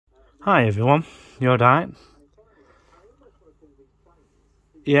Hi everyone, you alright?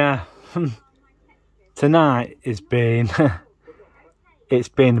 Yeah, tonight it's been it's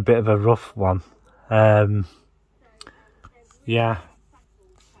been a bit of a rough one. Yeah,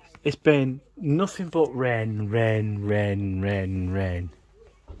 it's been nothing but rain,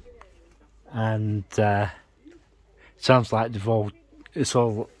 and sounds like it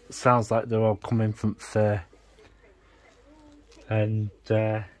all sounds like they're all coming from fair, and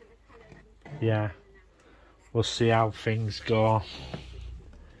yeah, we'll see how things go.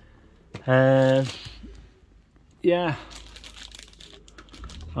 Yeah,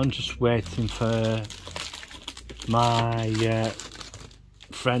 I'm just waiting for my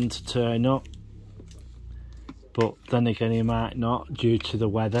friend to turn up, but then again he might not due to the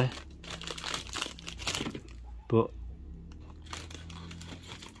weather. But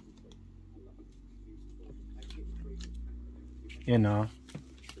you know,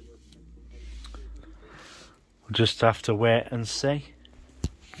 we'll just have to wait and see.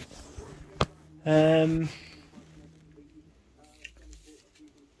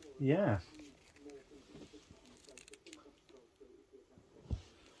 Yeah.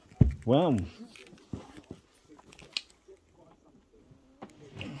 Well,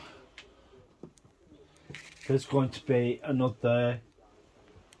 there's going to be another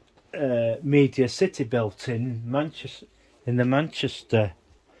media city built in Manchester, in the Manchester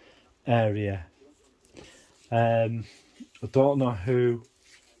area. I don't know who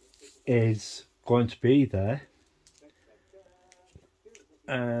is going to be there.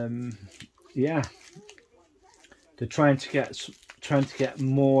 Yeah, they're trying to get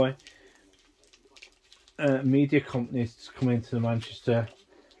more media companies to come into the Manchester,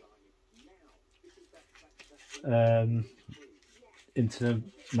 into the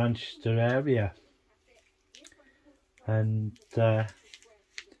Manchester area, and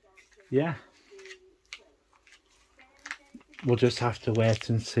yeah, we'll just have to wait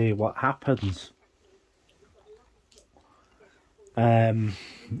and see what happens.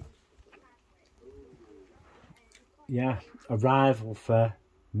 Yeah, arrival for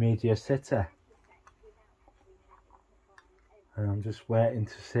Media City, and I'm just waiting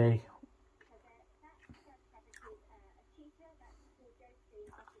to see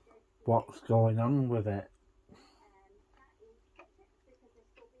what's going on with it.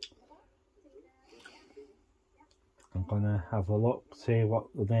 I'm gonna have a look, see what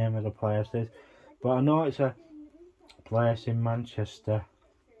the name of the place is, but I know it's a place in Manchester.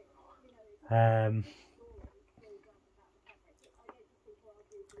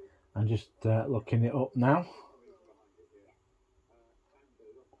 I'm just looking it up now.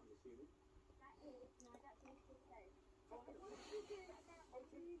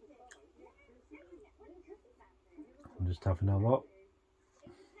 I'm just having a look.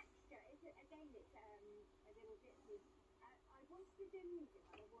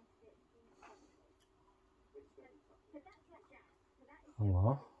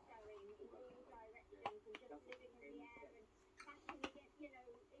 Hello.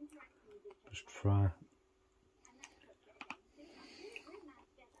 Just try.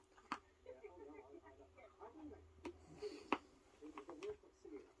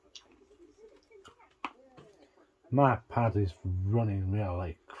 My pad is running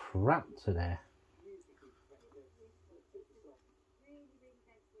really crap today.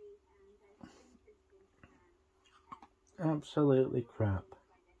 Absolutely crap.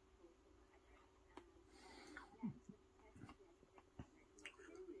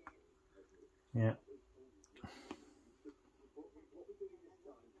 Yeah.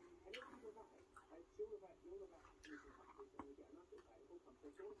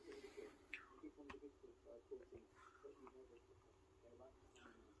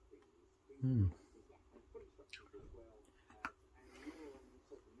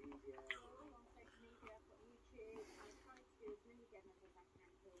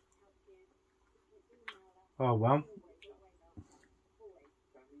 Oh well.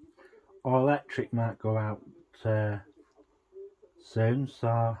 Our electric might go out soon,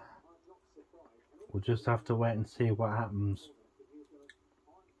 so we'll just have to wait and see what happens.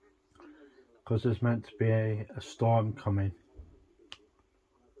 Because there's meant to be a storm coming.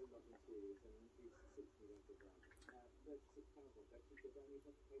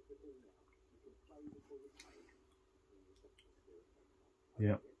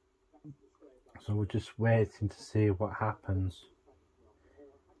 Yep. So we're just waiting to see what happens.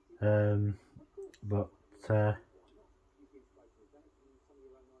 But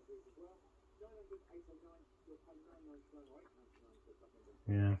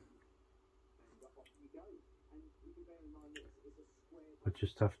yeah. We'll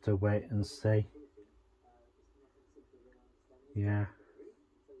just have to wait and see. Yeah.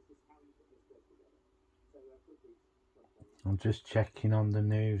 I'm just checking on the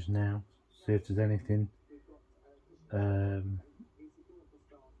news now, see if there's anything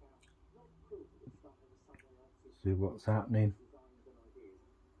see what's happening.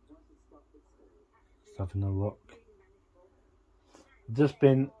 Just having a look. Just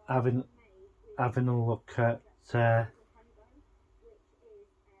been having a look at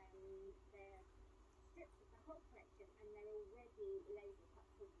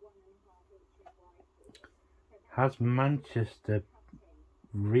has Manchester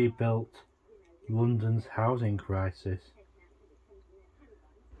rebuilt London's housing crisis?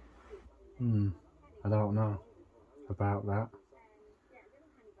 I don't know about that.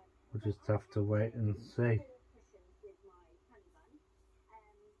 We'll just have to wait and see.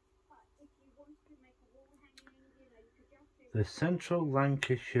 The central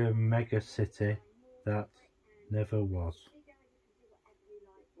Lancashire megacity that never was.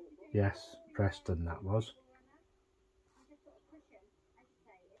 Yes, Preston that was.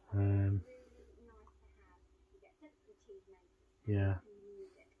 Yeah.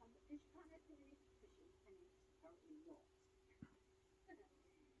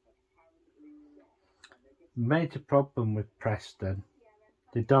 Major problem with Preston,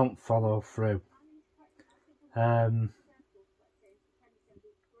 they don't follow through. One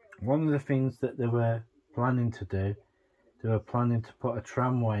of the things that they were planning to do, they were planning to put a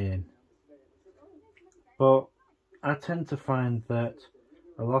tramway in. But I tend to find that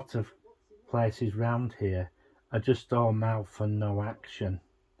a lot of places round here are just all mouth and no action.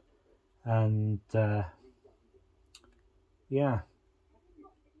 And yeah,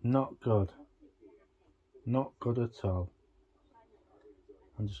 not good. Not good at all.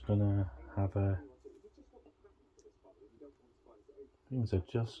 I'm just gonna have a... Things are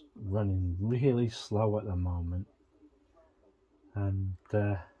just running really slow at the moment. And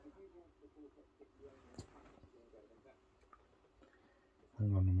hang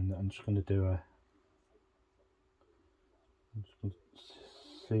on a minute, I'm just gonna do a... I'm just gonna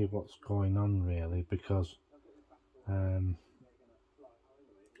see what's going on really, because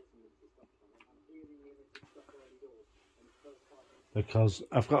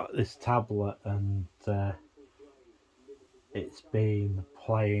I've got this tablet and it's been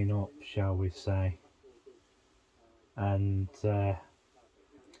playing up, shall we say, and the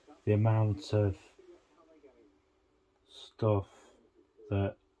amount of stuff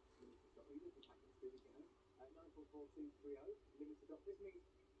that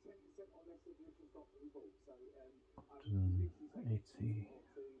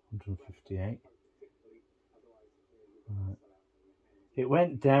 $158. Right. It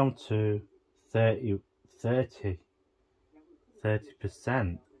went down to 30%,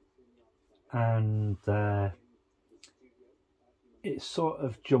 and it sort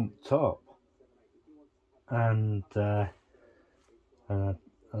of jumped up, and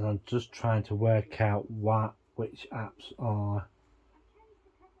I'm just trying to work out which apps are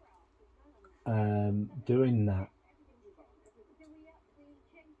doing that.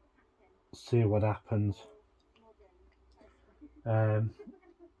 See what happens. Hang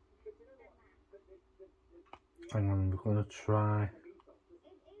on, we're going to try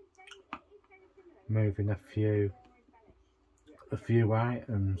moving a few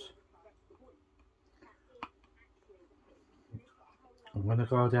items. I'm going to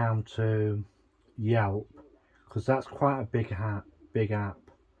go down to Yelp, because that's quite a big app.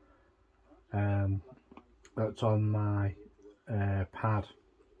 That's on my pad,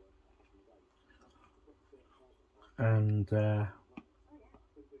 and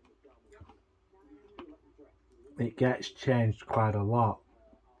it gets changed quite a lot.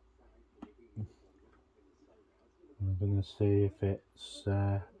 I'm going to see if it's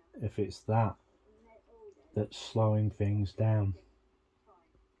that's slowing things down.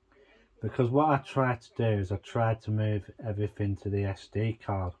 Because what I tried to do is I tried to move everything to the SD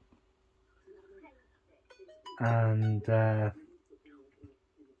card, and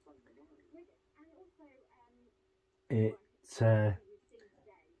it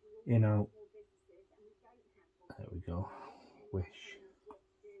you know, there we go,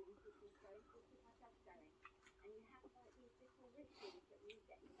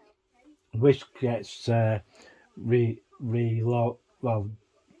 Wish gets reload. Well,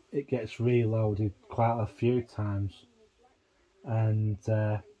 it gets reloaded quite a few times, and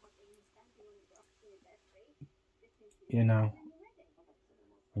you know,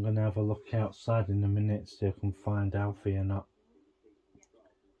 I'm gonna have a look outside in a minute, see if I can find Alfie or not.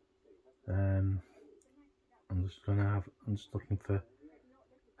 I'm just looking for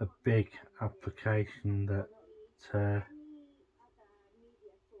a big application that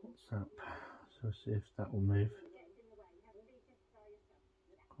what's that? So see if that will move.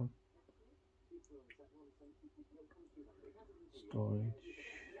 Come on. Storage.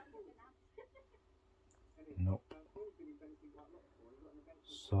 Nope.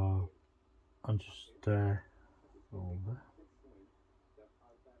 So I'm just over.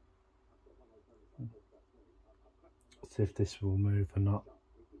 See if this will move or not.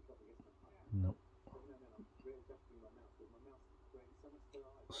 Nope.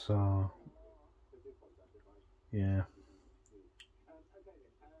 So yeah,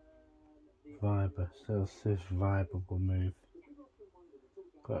 Viber. So let's see if Viber will move.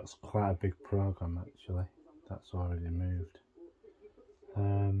 That's quite a big program actually. That's already moved.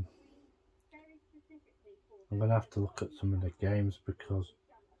 I'm gonna have to look at some of the games because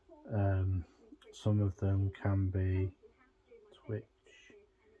some of them can be Twitch.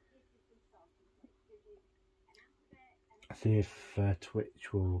 See if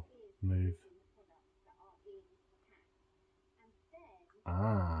Twitch will move.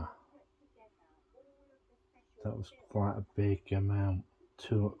 Ah, that was quite a big amount,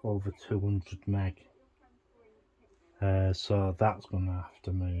 over 200 meg. So that's gonna have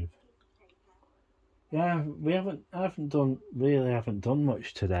to move. Yeah, I haven't done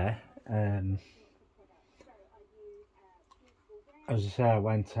much today. As I say, I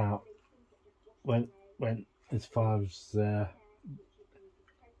went out, went as far as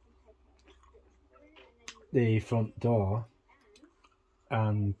the front door,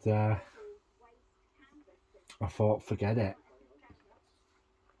 and I thought, forget it,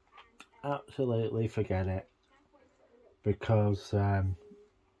 absolutely forget it, because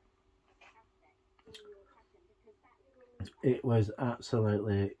it was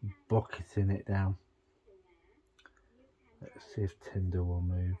absolutely bucketing it down. Let's see if Tinder will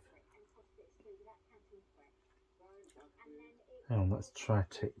move. Oh, let's try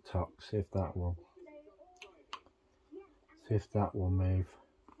TikTok, see if that will move.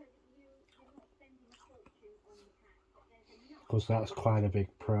 Because that's quite a big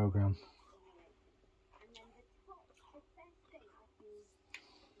program.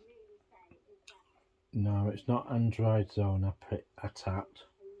 No, it's not Android Zone I tapped.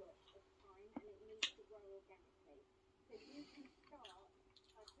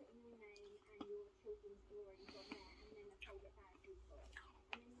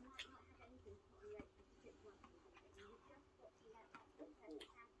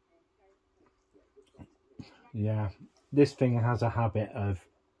 Yeah, this thing has a habit of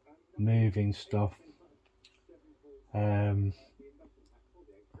moving stuff.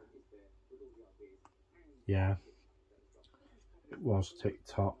 Yeah, it was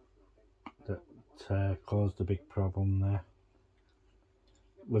TikTok that caused a big problem there,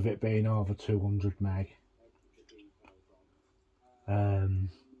 with it being over 200 meg.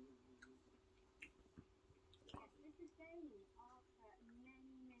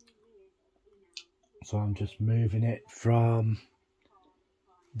 So I'm just moving it from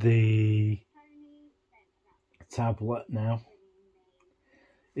the tablet now.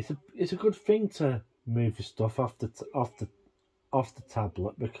 It's a good thing to move your stuff off the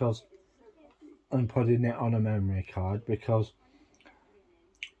tablet because and putting it on a memory card, because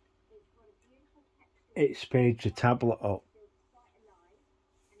it speeds your tablet up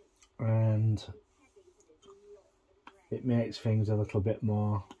and it makes things a little bit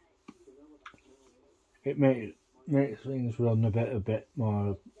more. It makes things run a bit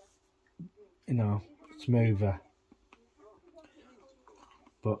more, smoother.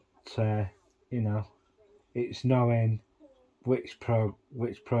 But it's knowing which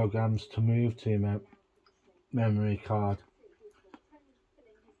programs to move to memory card.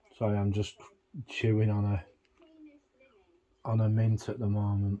 Sorry, I'm just chewing on a mint at the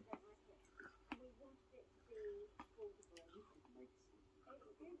moment.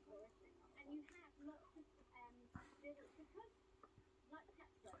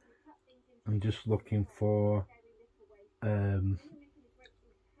 I'm just looking for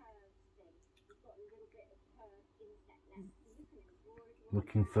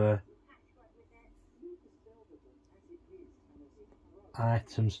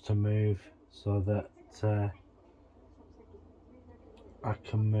items to move so that I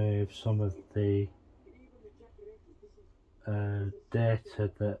can move some of the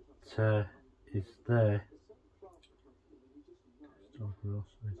data that is there.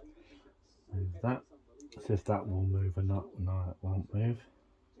 Move that. See if that will move or not. No, it won't move.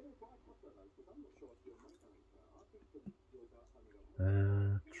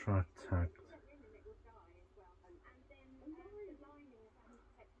 Try tag.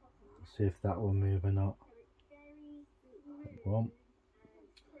 See if that will move or not. It won't.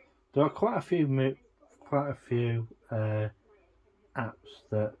 There are quite a few apps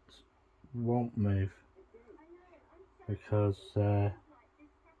that won't move because I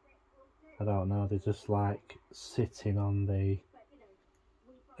don't know, they're just like sitting on the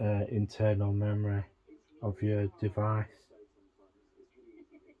internal memory of your device,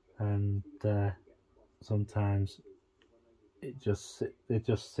 and sometimes they just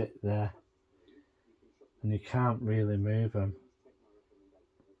sit there and you can't really move them.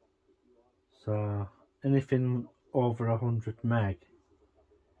 So anything over 100 meg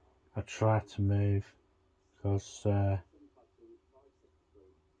I try to move, because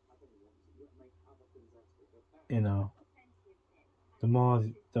you know, the more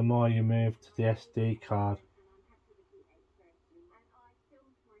you move to the SD card.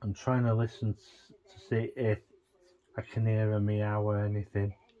 I'm trying to listen to see if I can hear a meow or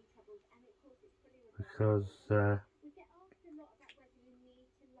anything, because and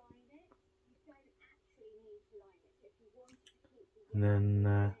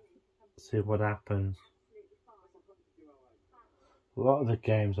then see what happens. A lot of the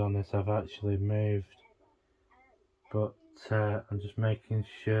games on this I've actually moved, but I'm just making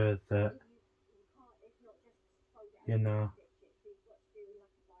sure that, you know,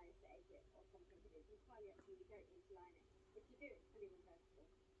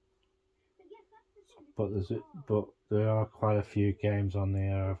 but there are quite a few games on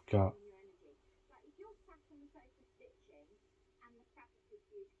there I've got.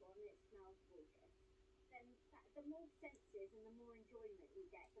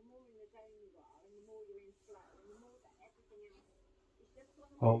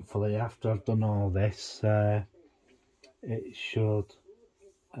 Hopefully after I've done all this, it should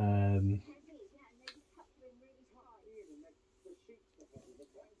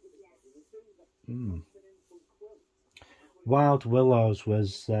Wild Willows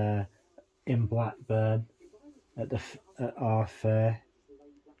was in Blackburn at our fair,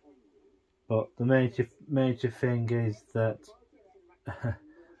 but the major thing is that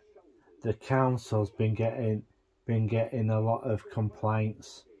the council's been getting a lot of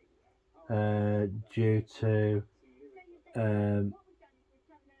complaints due to they're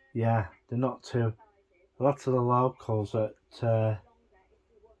not too. A lot of the locals at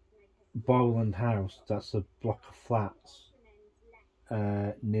Bowland House, that's a block of flats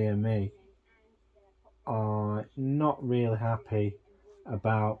near me, are not really happy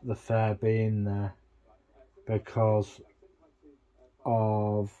about the fair being there because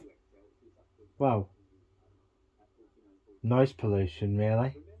of, well, noise pollution,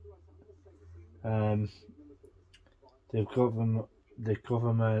 really. They've given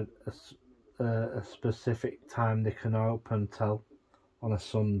them a specific time they can open till on a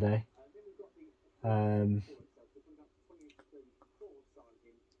Sunday.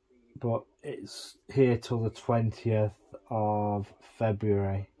 But it's here till the 20th of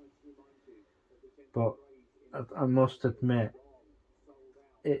February. But I must admit,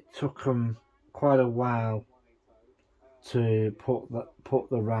 it took them quite a while to put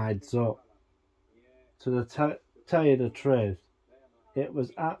the rides up. To tell you the truth, it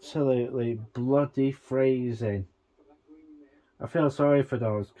was absolutely bloody freezing. I feel sorry for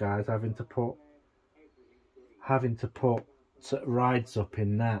those guys having to put rides up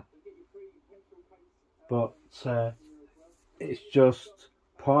in that. But it's just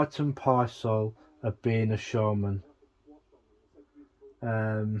part and parcel of being a showman.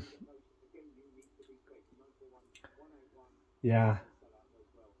 Yeah.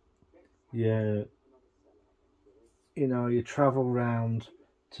 You know, you travel round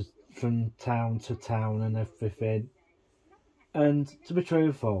from town to town and everything. And to be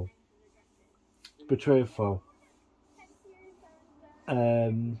truthful,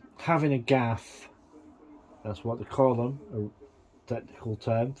 having a gaff, that's what they call them, a technical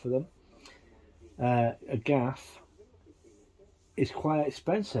term for them. A gaff is quite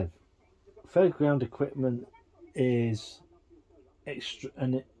expensive. Fairground equipment is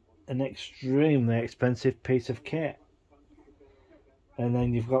an extremely expensive piece of kit, and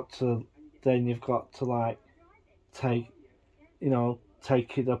then you've got to like take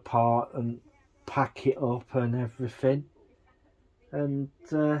it apart and pack it up and everything, and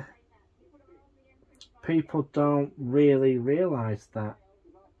people don't really realise that,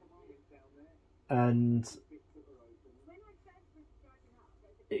 and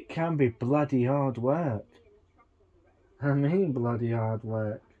it can be bloody hard work. I mean bloody hard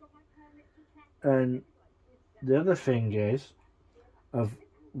work. And the other thing is, of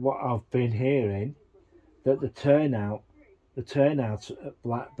what I've been hearing, that the turnout at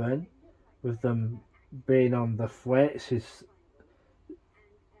Blackburn with them being on the flats is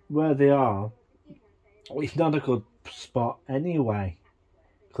where they are. It's not a good spot anyway,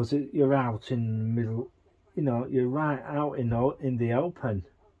 because you're out in the middle, you know, you're right out in the open.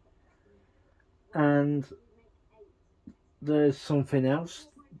 And there's something else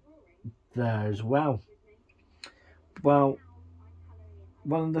there as well. Well,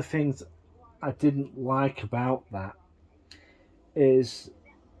 one of the things I didn't like about that is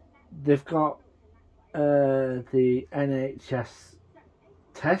they've got the NHS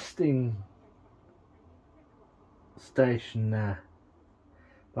testing station there.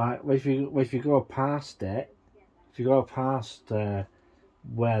 Like if you go past it, if you go past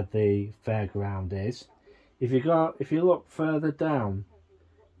where the fairground is, if you look further down,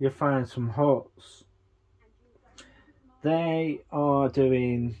 you'll find some huts. They are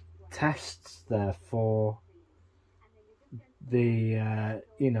doing tests there for the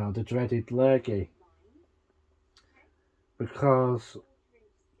the dreaded lurgy, because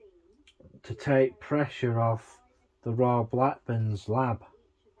to take pressure off the Royal Blackburn's lab,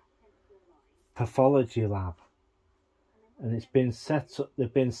 pathology lab, and it's been set up.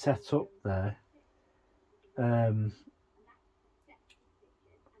 They've been set up there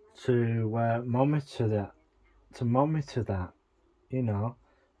to monitor that. To monitor that, you know,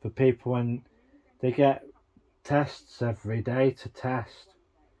 for people when they get tests every day to test,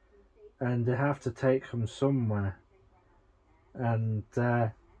 and they have to take them somewhere, and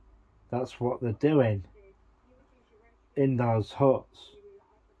that's what they're doing in those huts.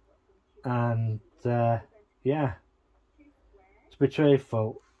 And yeah, to be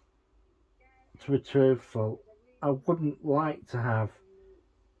truthful, I wouldn't like to have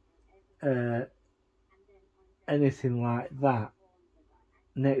anything like that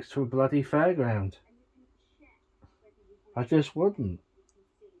next to a bloody fairground. I just wouldn't,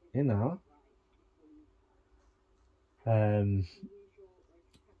 you know.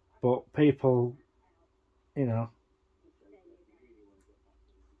 But people, you know,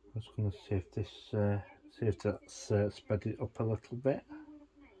 I'm just going to see if this, see if that's sped it up a little bit.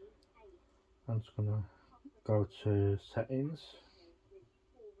 I'm just going to go to settings.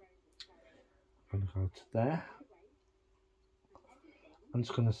 I'm going to go to there. I'm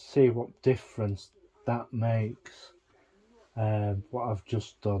just going to see what difference that makes. What I've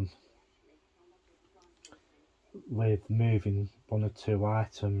just done with moving one or two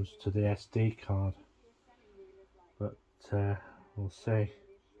items to the SD card, but we'll see.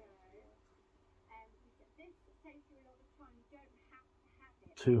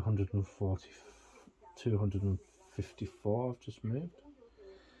 254 I've just moved,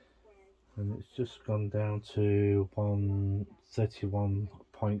 and it's just gone down to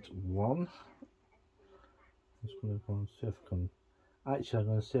 131.1. I'm just going to go and see if I can. Actually, I'm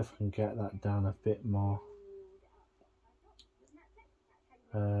going to see if I can get that down a bit more.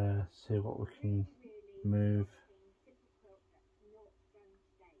 See what we can move.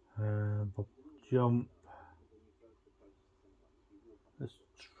 Jump. Let's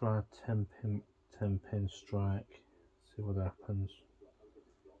try a 10 pin strike. See what happens.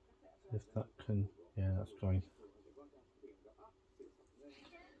 See if that can. Yeah, that's going.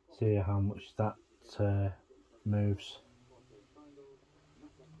 See how much that moves.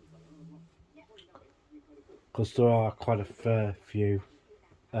 Because there are quite a fair few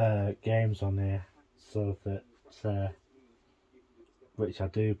games on here, so that which I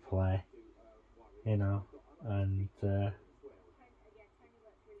do play, you know, and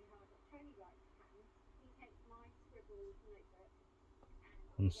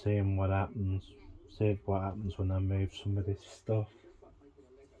I'm seeing what happens. See what happens when I move some of this stuff.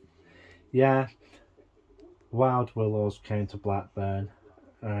 Yeah, Wild Willows came to Blackburn,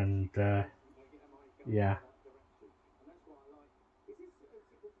 and yeah.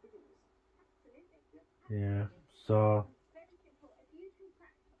 Yeah, so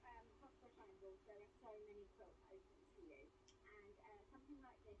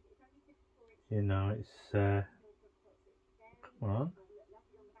you know, it's come on.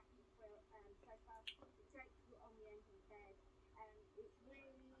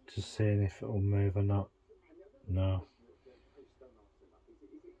 Just seeing if it'll move or not. No.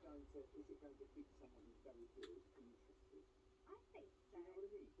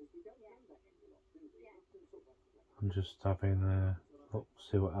 I'm just having a look,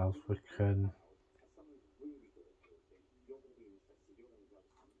 see what else we can.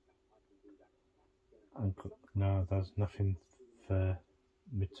 No, there's nothing for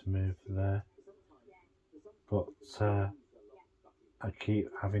me to move there. But I keep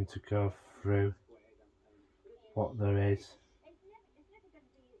having to go through what there is.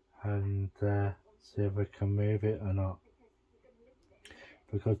 and see if we can move it or not.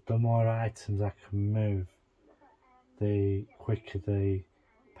 Because the more items I can move, the quicker the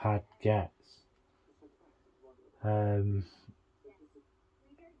pad gets.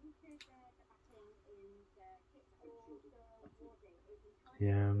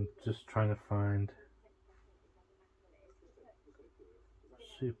 Yeah, I'm just trying to find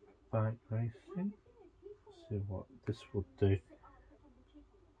Super Bike Racing. See what this will do.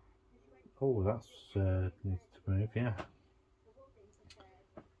 Oh, that's needs to move. Yeah,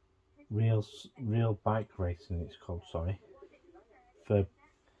 real bike racing. It's called. Sorry, for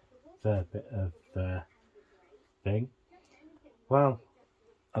the bit of thing. Well,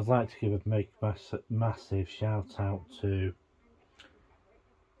 I'd like to give a massive shout out to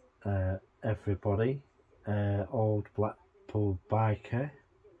everybody. Old Blackpool Biker,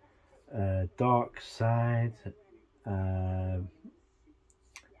 Dark Side,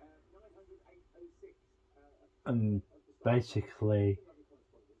 and basically,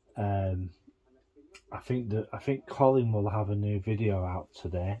 I think Colin will have a new video out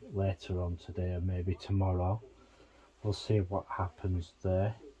today, later on today, or maybe tomorrow. We'll see what happens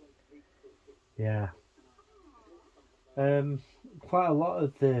there. Yeah. Quite a lot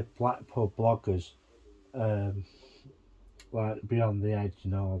of the Blackpool bloggers, like Beyond the Edge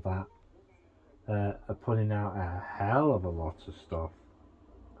and all that, are putting out a hell of a lot of stuff.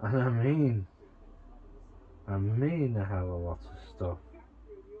 And I mean a hell of a lot of stuff.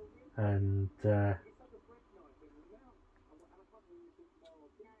 And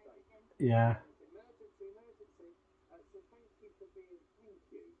yeah.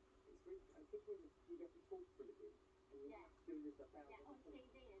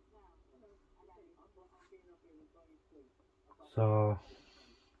 So,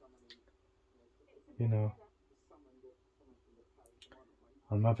 you know,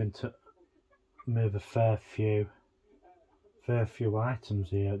 I'm having to move a fair few items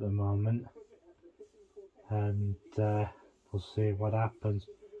here at the moment, and we'll see what happens.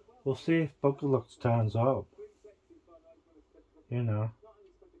 We'll see if Bugalux turns up. You know.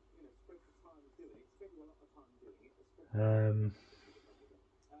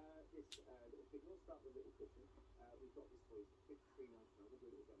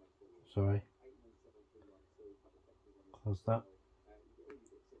 Sorry. Close that.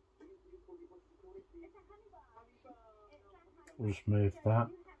 We'll just move that.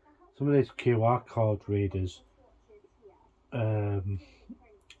 Some of these QR code readers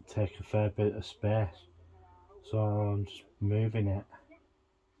take a fair bit of space, so I'm just moving it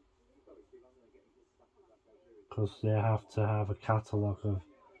because they have to have a catalogue of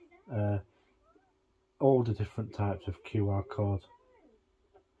all the different types of QR code,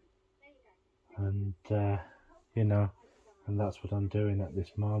 and you know, and that's what I'm doing at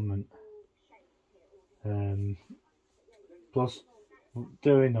this moment. Plus,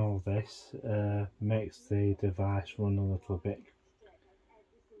 doing all this makes the device run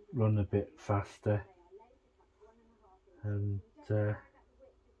a bit faster, and yeah,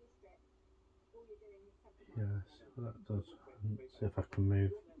 see what that does. See if I can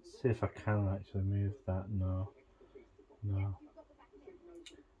move. See if I can actually move that. No.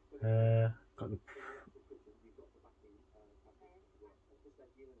 Got the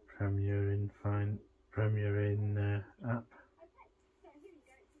Premiere in app.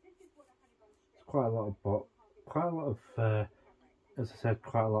 It's quite a lot of as I said,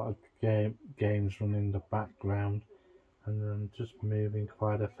 quite a lot of games running in the background, and I'm just moving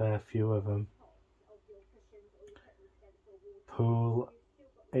quite a fair few of them. Pool,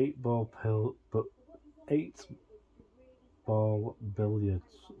 8-ball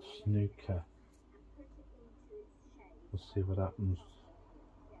billiards, snooker. We'll see what happens.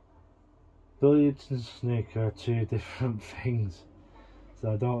 Billiards and snooker are two different things,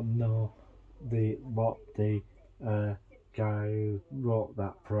 so I don't know what the guy who wrote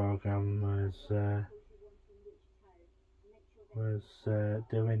that program was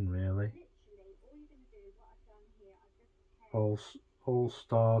doing really. All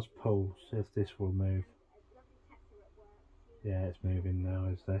Stars Pool. See if this will move. Yeah, it's moving now.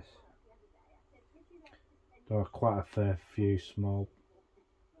 Is this? There are quite a fair few small.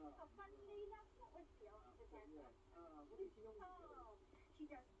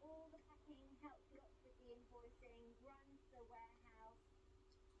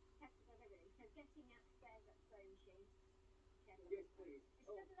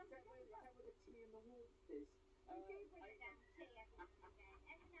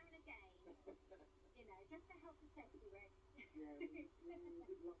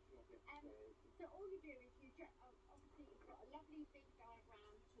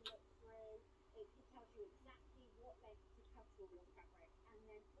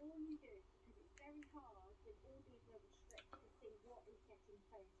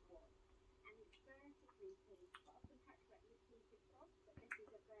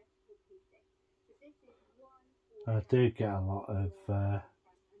 I do get a lot of.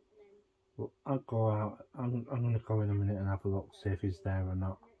 Well, I'll go out. I'm going to go in a minute and have a look, see if he's there or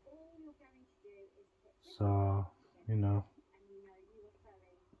not. So, you know.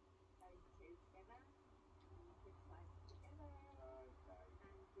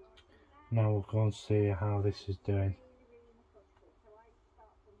 Now we'll go and see how this is doing.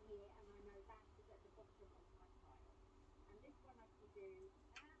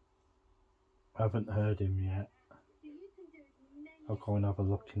 I haven't heard him yet. I'll go and have a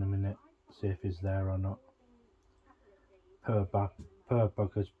look in a minute, see if he's there or not. Poor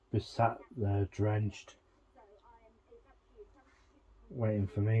bugger's been sat there drenched, waiting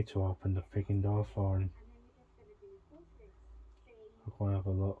for me to open the frigging door for him. I'll go and have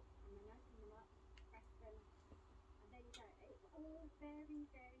a look.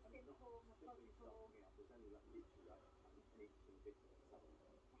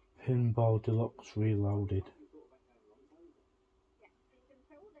 Pinball Deluxe Reloaded.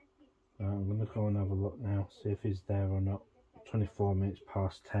 I'm going to go and have a look now, see if he's there or not. 24 minutes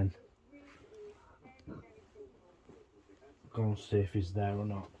past 10. Go and see if he's there or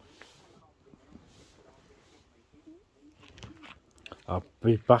not. I'll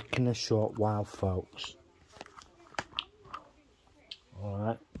be back in a short while, folks.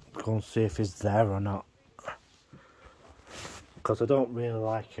 Alright, go and see if he's there or not. Because I don't really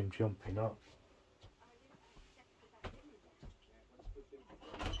like him jumping up.